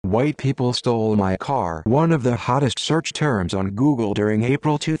White people stole my car. One of the hottest search terms on Google during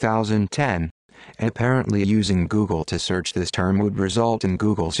April 2010. Apparently using Google to search this term would result in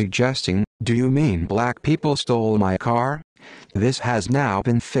Google suggesting, "Do you mean black people stole my car?" This has now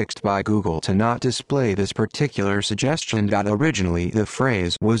been fixed by Google to not display this particular suggestion. Originally, the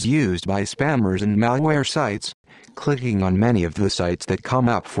phrase was used by spammers and malware sites. Clicking on many of the sites that come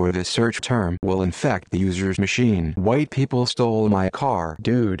up for this search term will infect the user's machine. White people stole my car.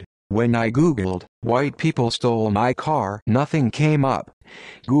 Dude, when I googled, "white people stole my car," nothing came up.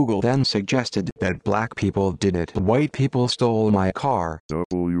 Google then suggested that black people did it. White people stole my car.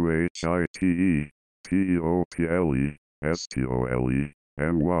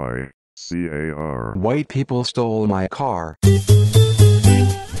 WHITEPOPLESTOLEMYCAR. White people stole my car.